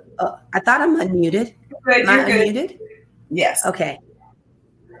 but I thought I'm unmuted. Good, Am I unmuted? Yes. Okay.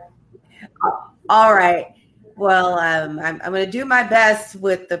 All right. Well, I'm going to do my best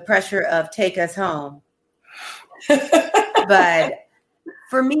with the pressure of take us home. But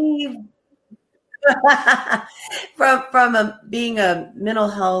for me, from being a mental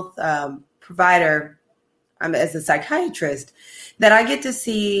health provider, I'm as a psychiatrist, that I get to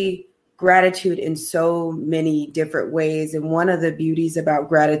see gratitude in so many different ways. And one of the beauties about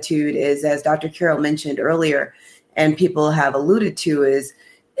gratitude is, as Dr. Carol mentioned earlier, and people have alluded to, is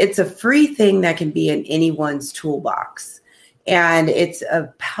it's a free thing that can be in anyone's toolbox. And it's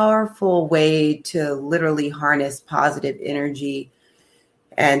a powerful way to literally harness positive energy.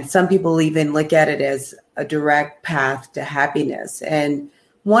 And some people even look at it as a direct path to happiness. And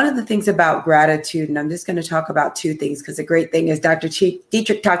one of the things about gratitude, and I'm just going to talk about two things because the great thing is Dr.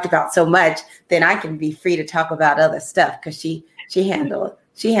 Dietrich talked about so much, then I can be free to talk about other stuff because she handled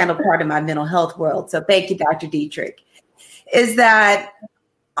part of my mental health world. So thank you, Dr. Dietrich. Is that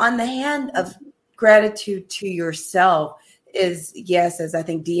on the hand of gratitude to yourself is, yes, as I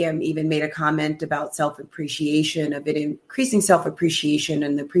think DM even made a comment about self-appreciation, of it increasing self-appreciation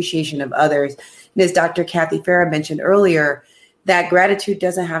and the appreciation of others. And as Dr. Kathy Farah mentioned earlier, that gratitude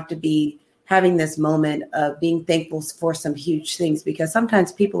doesn't have to be having this moment of being thankful for some huge things, because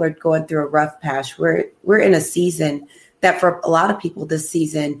sometimes people are going through a rough patch. We're in a season that for a lot of people, this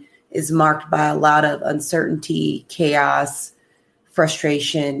season is marked by a lot of uncertainty, chaos,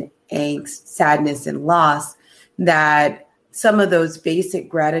 frustration, angst, sadness, and loss, that some of those basic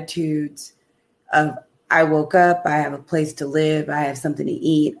gratitudes of I woke up, I have a place to live, I have something to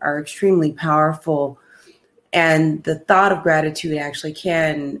eat are extremely powerful. And the thought of gratitude actually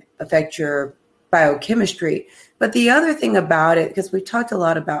can affect your biochemistry. But the other thing about it, because we talked a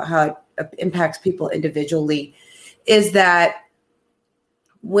lot about how it impacts people individually, is that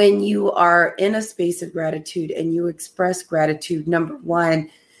when you are in a space of gratitude and you express gratitude, number one,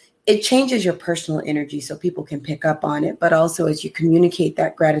 it changes your personal energy so people can pick up on it. But also as you communicate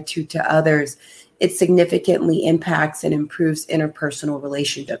that gratitude to others, it significantly impacts and improves interpersonal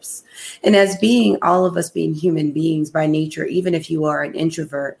relationships. And as all of us being human beings by nature, even if you are an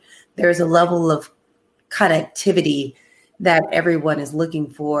introvert, there's a level of connectivity that everyone is looking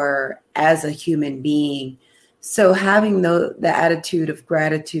for as a human being. So having the attitude of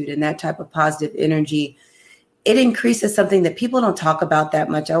gratitude and that type of positive energy, it increases something that people don't talk about that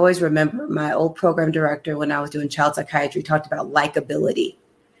much. I always remember my old program director when I was doing child psychiatry talked about likability.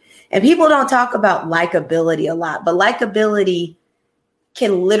 And people don't talk about likability a lot, but likability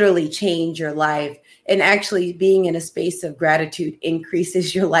can literally change your life. And actually being in a space of gratitude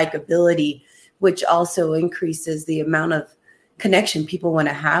increases your likability, which also increases the amount of connection people want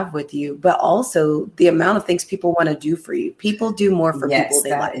to have with you, but also the amount of things people want to do for you. People do more for people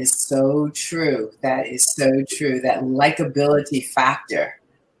they like. That is so true. That is so true. That likability factor.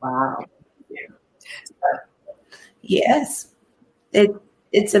 Wow. Yes.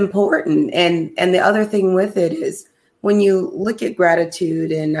 It's important. And the other thing with it is when you look at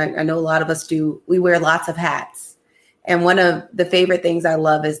gratitude, and I know a lot of us do, we wear lots of hats. And one of the favorite things I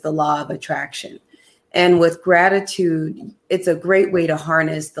love is the law of attraction. And with gratitude, it's a great way to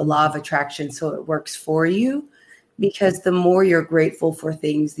harness the law of attraction so it works for you, because the more you're grateful for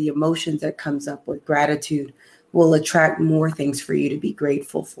things, the emotions that comes up with gratitude will attract more things for you to be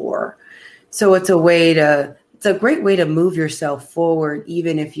grateful for. So it's a great way to move yourself forward,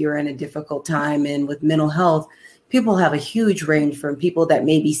 even if you're in a difficult time. And with mental health, people have a huge range from people that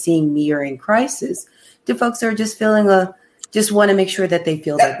may be seeing me or in crisis to folks that are just just want to make sure that they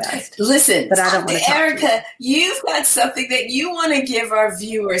feel their best. Listen, but I don't want to Erica, you've got something that you want to give our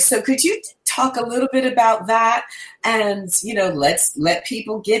viewers. So could you talk a little bit about that? And, let's let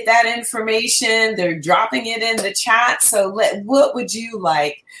people get that information. They're dropping it in the chat. So what would you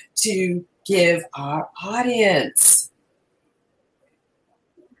like to give our audience?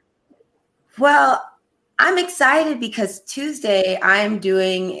 Well, I'm excited because Tuesday I'm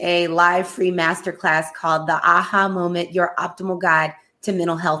doing a live free masterclass called The Aha Moment, Your Optimal Guide to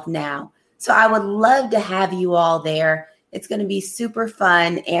Mental Health Now. So I would love to have you all there. It's going to be super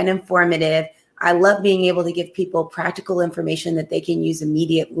fun and informative. I love being able to give people practical information that they can use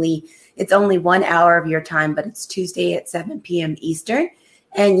immediately. It's only 1 hour of your time, but it's Tuesday at 7 p.m. Eastern.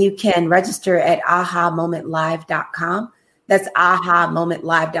 And you can register at ahamomentlive.com. That's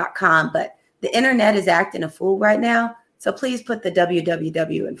ahamomentlive.com. But the internet is acting a fool right now. So please put the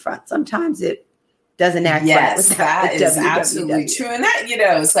www in front. Sometimes it doesn't act right. Yes, that is absolutely true. And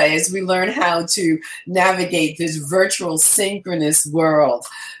that, so as we learn how to navigate this virtual synchronous world.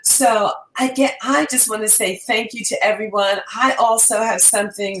 So I just want to say thank you to everyone. I also have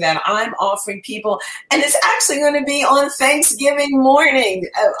something that I'm offering people, and it's actually going to be on Thanksgiving morning.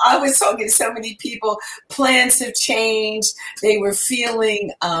 I was talking to so many people, plans have changed. They were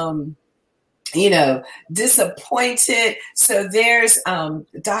feeling, disappointed. So there's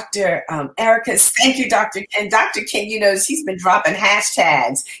Dr. Erica. Thank you, Dr. Ken. Dr. Ken, he's been dropping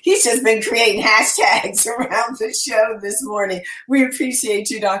hashtags. He's just been creating hashtags around the show this morning. We appreciate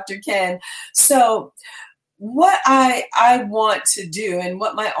you, Dr. Ken. So what I want to do and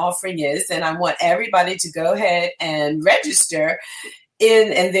what my offering is, and I want everybody to go ahead and register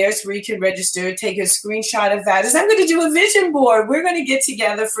and there's where you can register, take a screenshot of that, is I'm going to do a vision board. We're going to get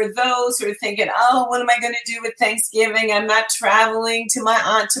together for those who are thinking, oh, what am I going to do with Thanksgiving? I'm not traveling to my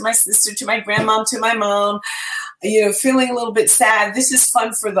aunt, to my sister, to my grandmom, to my mom. feeling a little bit sad. This is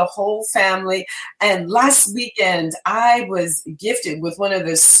fun for the whole family. And last weekend, I was gifted with one of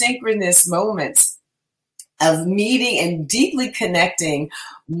those synchronous moments of meeting and deeply connecting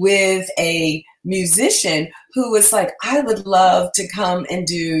with a musician who was like, I would love to come and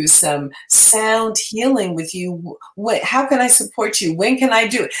do some sound healing with you. How can I support you? When can I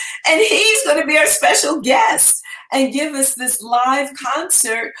do it? And he's going to be our special guest and give us this live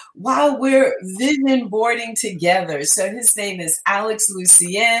concert while we're vision boarding together. So his name is Alex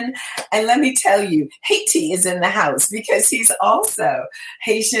Lucien. And let me tell you, Haiti is in the house because he's also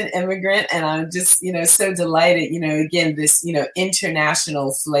Haitian immigrant. And I'm just, so delighted, again, this,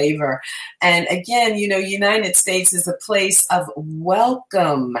 international flavor. And again, United States is a place of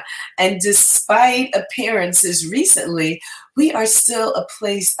welcome. And despite appearances recently, we are still a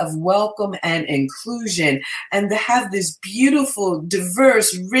place of welcome and inclusion. And to have this beautiful,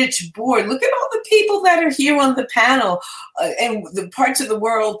 diverse, rich board. Look at all the people that are here on the panel and the parts of the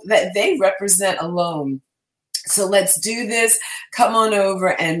world that they represent alone. So let's do this. Come on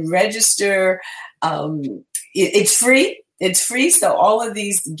over and register. It's free. It's free. So all of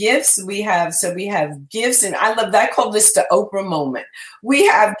these gifts we have gifts, and I love that. I call this the Oprah moment. We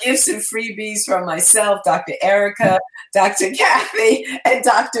have gifts and freebies from myself, Dr. Erica, Dr. Kathy, and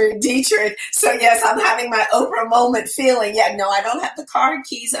Dr. Dietrich. So yes, I'm having my Oprah moment feeling. Yeah, no, I don't have the car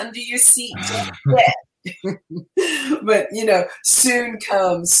keys under your seat just yet. But soon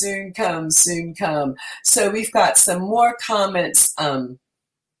come. So we've got some more comments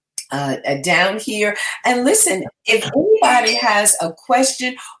down here. And listen, if anybody has a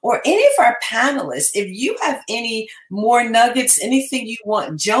question, or any of our panelists, if you have any more nuggets, anything you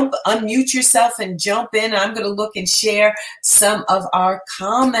want, unmute yourself and jump in. I'm going to look and share some of our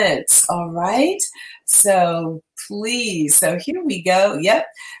comments. All right. So please. So here we go. Yep.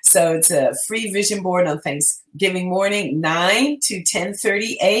 So it's a free vision board on Thanksgiving morning, 9 to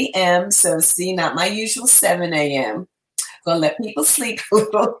 10:30 a.m. So see, not my usual 7 a.m. Gonna let people sleep a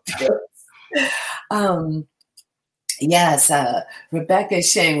little bit. Yes, Rebecca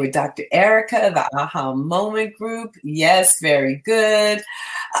is sharing with Dr. Erica, the Aha Moment group. Yes, very good.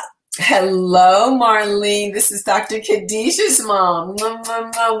 Hello, Marlene. This is Dr. Khadijah's mom.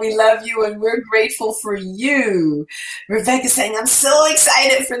 We love you and we're grateful for you. Rebecca saying, I'm so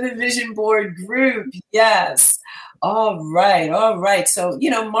excited for the vision board group. Yes. All right. So,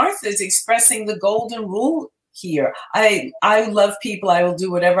 Martha's expressing the golden rule here. I love people. I will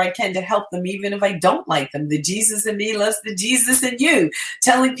do whatever I can to help them, even if I don't like them. The Jesus in me loves the Jesus in you.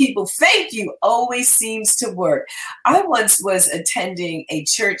 Telling people thank you always seems to work. I once was attending a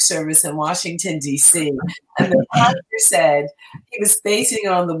church service in Washington, D.C., and the pastor said he was basing it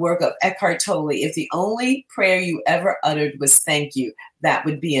on the work of Eckhart Tolle. If the only prayer you ever uttered was thank you, that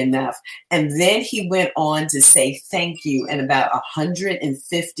would be enough. And then he went on to say thank you in about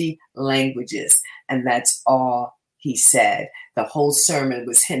 150 languages. And that's all he said. The whole sermon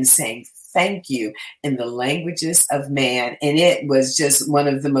was him saying thank you in the languages of man. And it was just one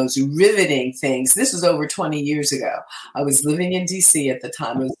of the most riveting things. This was over 20 years ago. I was living in DC at the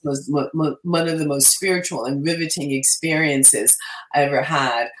time. It was one of the most spiritual and riveting experiences I ever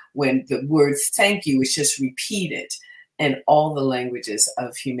had, when the word thank you was just repeated in all the languages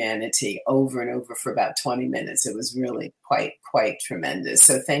of humanity over and over for about 20 minutes. It was really quite tremendous.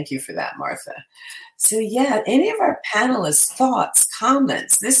 So thank you for that, Martha. So yeah, any of our panelists' thoughts,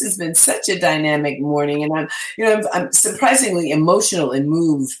 comments? This has been such a dynamic morning, and I'm surprisingly emotional and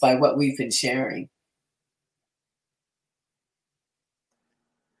moved by what we've been sharing.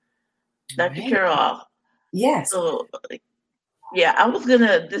 Dr. Carol. Yes. So, yeah,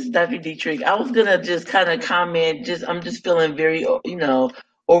 this is Dr. Dietrich. I was gonna just kind of comment. I'm just feeling very,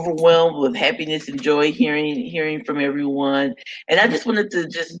 overwhelmed with happiness and joy hearing from everyone. And I just wanted to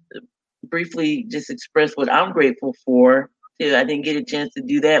just briefly just express what I'm grateful for. I didn't get a chance to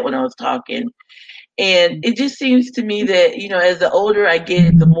do that when I was talking. And it just seems to me that, as the older I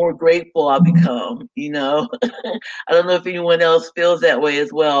get, the more grateful I become, I don't know if anyone else feels that way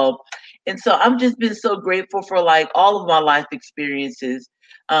as well. And so I've just been so grateful for all of my life experiences.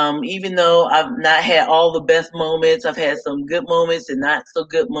 Even though I've not had all the best moments, I've had some good moments and not so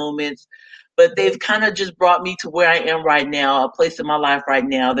good moments, but they've kind of just brought me to where I am right now, a place in my life right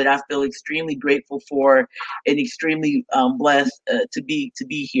now that I feel extremely grateful for and extremely blessed to be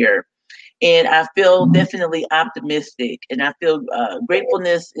here. And I feel definitely optimistic, and I feel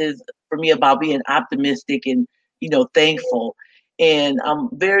gratefulness is for me about being optimistic and, thankful. And I'm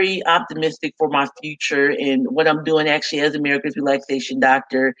very optimistic for my future and what I'm doing actually as America's Relaxation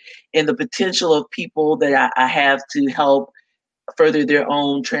Doctor, and the potential of people that I have to help further their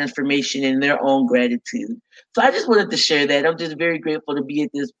own transformation and their own gratitude. So I just wanted to share that. I'm just very grateful to be at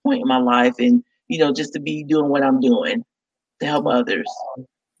this point in my life and, just to be doing what I'm doing to help others.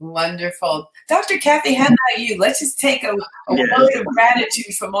 Wonderful. Dr. Kathy, how about you? Let's just take a word of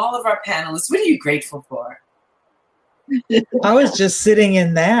gratitude from all of our panelists. What are you grateful for? I was just sitting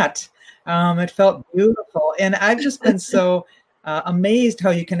in that. It felt beautiful. And I've just been so amazed how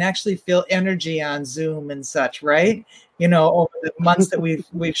you can actually feel energy on Zoom and such, right? Over the months that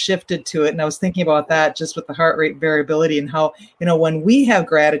we've shifted to it. And I was thinking about that just with the heart rate variability and how, when we have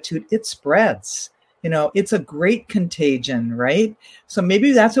gratitude, it spreads. It's a great contagion, right? So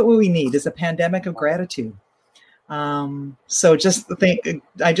maybe that's what we need is a pandemic of gratitude. So just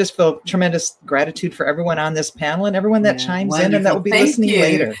I just feel tremendous gratitude for everyone on this panel and everyone that chimes in and that will be listening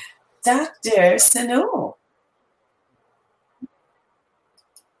later. Dr. Sanul.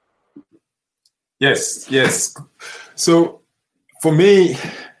 Yes. So for me,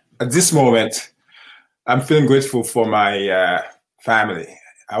 at this moment, I'm feeling grateful for my family.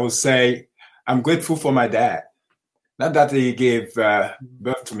 I would say I'm grateful for my dad. Not that he gave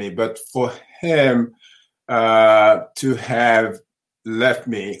birth to me, but for him to have left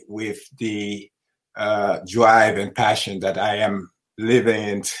me with the drive and passion that I am living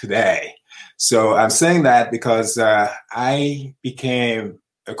in today. So I'm saying that because I became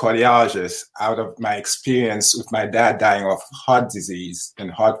a cardiologist out of my experience with my dad dying of heart disease and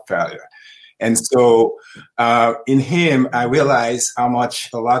heart failure. And so in him, I realized how much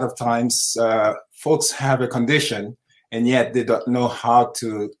a lot of times folks have a condition and yet they don't know how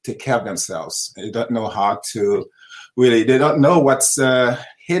to take care of themselves. They don't know how to they don't know what's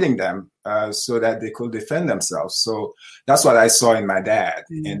hitting them so that they could defend themselves. So that's what I saw in my dad.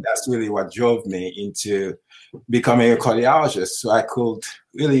 And that's really what drove me into becoming a cardiologist. So I could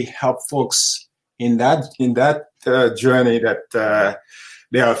really help folks in that journey that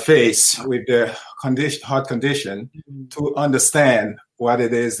they are faced with the heart condition to understand what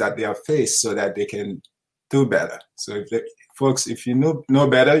it is that they are faced so that they can do better. So if you know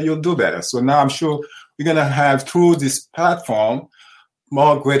better, you'll do better. So now I'm sure we're going to have through this platform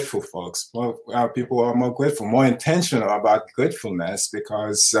more grateful folks, more people who are more grateful, more intentional about gratefulness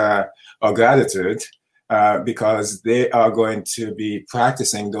because or gratitude, because they are going to be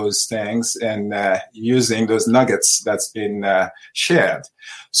practicing those things and using those nuggets that's been shared.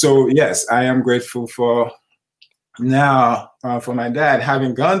 So yes, I am grateful for now for my dad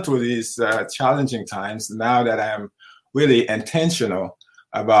having gone through these challenging times. Now that I am really intentional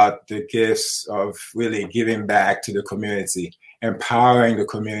about the gifts of really giving back to the community, empowering the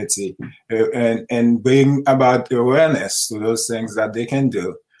community, and bring about awareness to those things that they can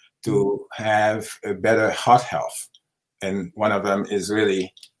do to have a better heart health. And one of them is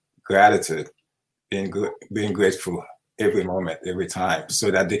really gratitude, being grateful every moment, every time,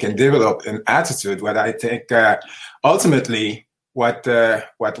 so that they can develop an attitude. What I think ultimately what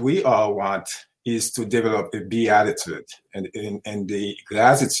we all want is to develop a beatitude, and the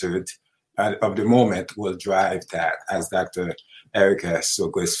gratitude of the moment will drive that, as Dr. Erica so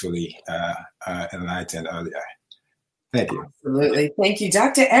gracefully enlightened earlier. Thank you. Absolutely. Thank you.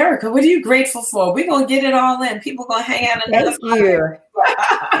 Dr. Erica, what are you grateful for? We're going to get it all in. People are going to hang out another Thank you.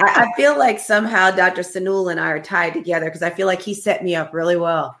 I feel like somehow Dr. Sanul and I are tied together because I feel like he set me up really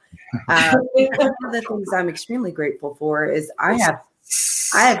well. One of the things I'm extremely grateful for is I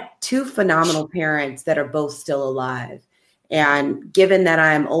have two phenomenal parents that are both still alive. And given that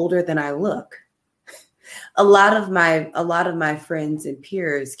I am older than I look, a lot of my friends and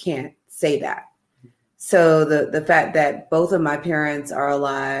peers can't say that. So the fact that both of my parents are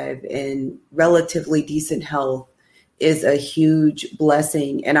alive in relatively decent health is a huge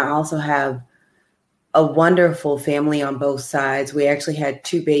blessing. And I also have a wonderful family on both sides. We actually had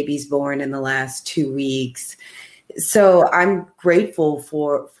 2 babies born in the last 2 weeks. So I'm grateful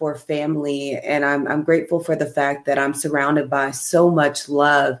for family, and I'm grateful for the fact that I'm surrounded by so much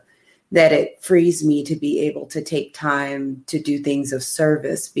love that it frees me to be able to take time to do things of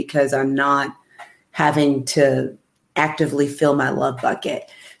service because I'm not having to actively fill my love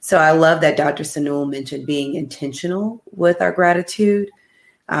bucket. So I love that Dr. Sanul mentioned being intentional with our gratitude.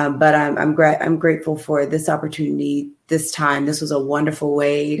 But I'm grateful for this opportunity this time. This was a wonderful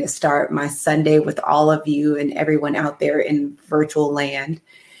way to start my Sunday with all of you and everyone out there in virtual land.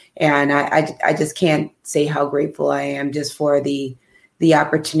 And I just can't say how grateful I am just for the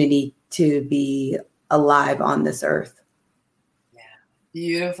opportunity to be alive on this earth.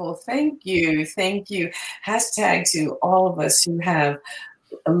 Beautiful. Thank you. Thank you. Hashtag to all of us who have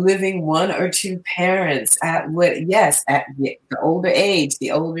living one or two parents at the older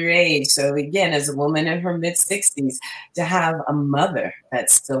age. So again, as a woman in her mid-60s, to have a mother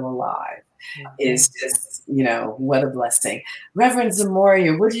that's still alive is just, what a blessing. Reverend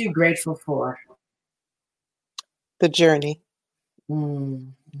Zamoria, what are you grateful for? The journey. Mm-hmm.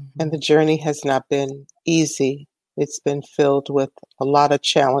 And the journey has not been easy. It's been filled with a lot of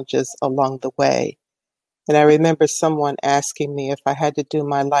challenges along the way. And I remember someone asking me if I had to do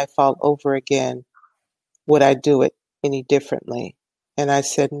my life all over again, would I do it any differently? And I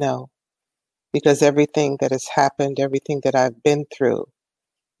said no, because everything that has happened, everything that I've been through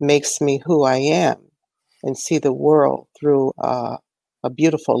makes me who I am and see the world through a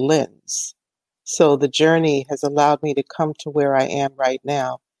beautiful lens. So the journey has allowed me to come to where I am right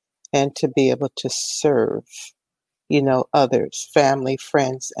now and to be able to serve, others, family,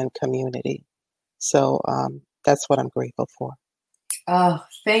 friends, and community. So that's what I'm grateful for. Oh,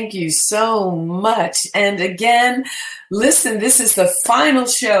 thank you so much. And again, listen, this is the final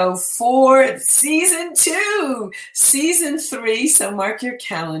show for season 2, season 3. So mark your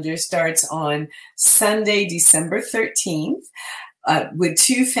calendar, starts on Sunday, December 13th, with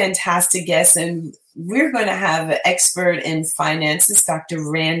 2 fantastic guests. And we're going to have an expert in finances, Dr.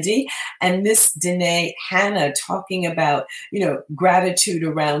 Randy, and Miss Danae Hannah, talking about, gratitude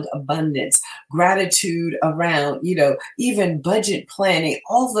around abundance, gratitude around, even budget planning,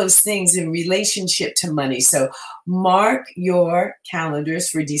 all those things in relationship to money. So mark your calendars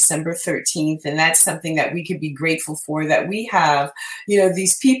for December 13th. And that's something that we could be grateful for, that we have,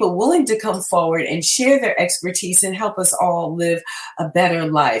 these people willing to come forward and share their expertise and help us all live a better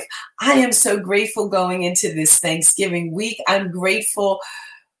life. I am so grateful going into this Thanksgiving week. I'm grateful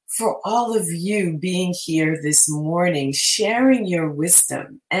for all of you being here this morning, sharing your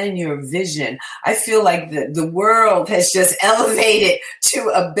wisdom and your vision. I feel like the world has just elevated to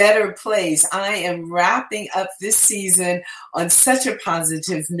a better place. I am wrapping up this season on such a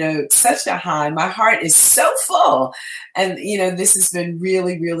positive note, such a high. My heart is so full. And, this has been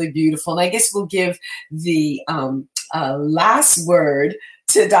really, really beautiful. And I guess we'll give the last word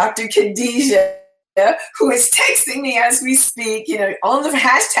to Dr. Khadijah, who is texting me as we speak, on the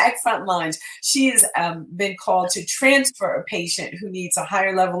hashtag front lines. She has been called to transfer a patient who needs a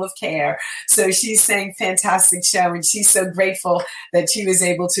higher level of care. So she's saying fantastic show, and she's so grateful that she was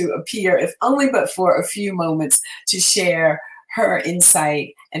able to appear, if only but for a few moments, to share her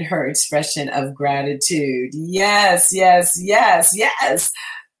insight and her expression of gratitude. Yes, yes, yes, yes.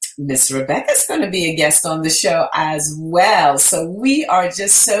 Miss Rebecca's going to be a guest on the show as well. So we are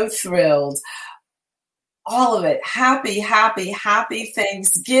just so thrilled. All of it. Happy, happy, happy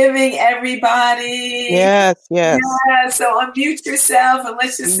Thanksgiving, everybody. Yes, yes. Yeah, so unmute yourself and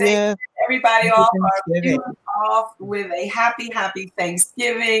let's just say everybody off with a happy, happy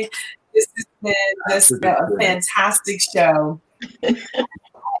Thanksgiving. This has been just a fantastic show.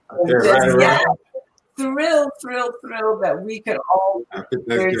 Thrilled that we could all be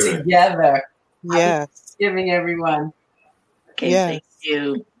here together. Yes. Thanksgiving, everyone. Okay, yes. Thank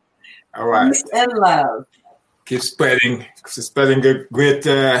you. All right. Peace and love. Keep spreading good, great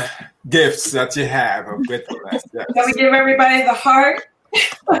gifts that you have of gratefulness. Yes. Can we give everybody the heart?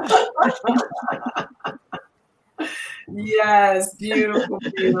 Yes, beautiful,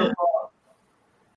 beautiful.